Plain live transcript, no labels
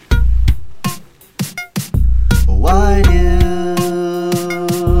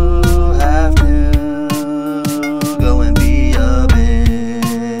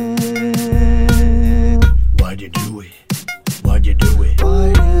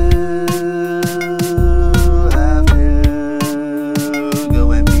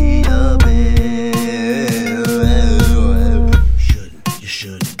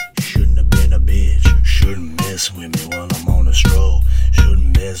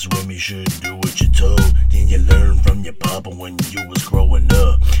That's when you should do what you're told. Then you learn from your papa when you was growing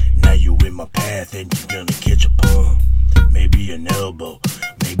up. Now you in my path and you're gonna catch a pump. Maybe an elbow,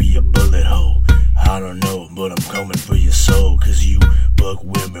 maybe a bullet hole. I don't know, but I'm coming for your soul. Cause you buck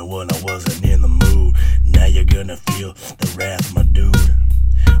with me when I wasn't in the mood. Now you're gonna feel the wrath, my dude.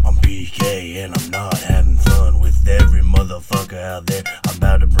 I'm PK and I'm not having fun with every motherfucker out there. I'm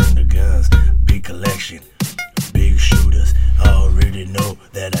about to bring the guns. Big collection, big shooters. I already know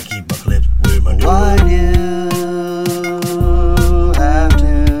that I keep my clips with my dude. Why do you have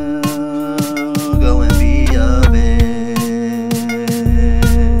to go and be a bitch?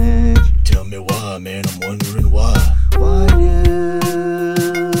 Tell me why, man, I'm wondering why. Why do you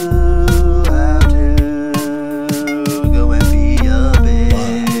have to go and be a bitch?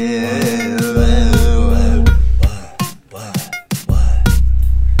 Why?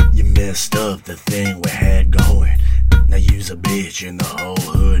 You messed up the thing we had going. Now you's a bitch and the whole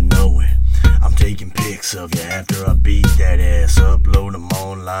hood knowing. I'm taking pics of you after I beat that ass. Upload them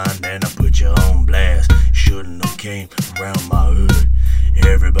online, then I put you on blast. Shouldn't have came around my hood.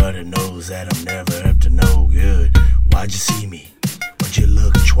 Everybody knows that I'm never up to no good. Why'd you see me? Why'd you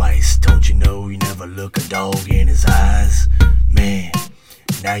look twice? Don't you know you never look a dog in his eyes? Man,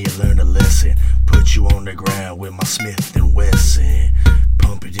 now you learned a lesson. Put you on the ground with my Smith & Wesson.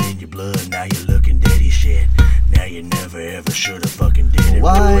 Pump it in your blood, now you're looking dead as shit. Now you never ever should've fucking did it.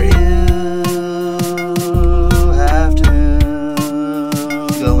 Why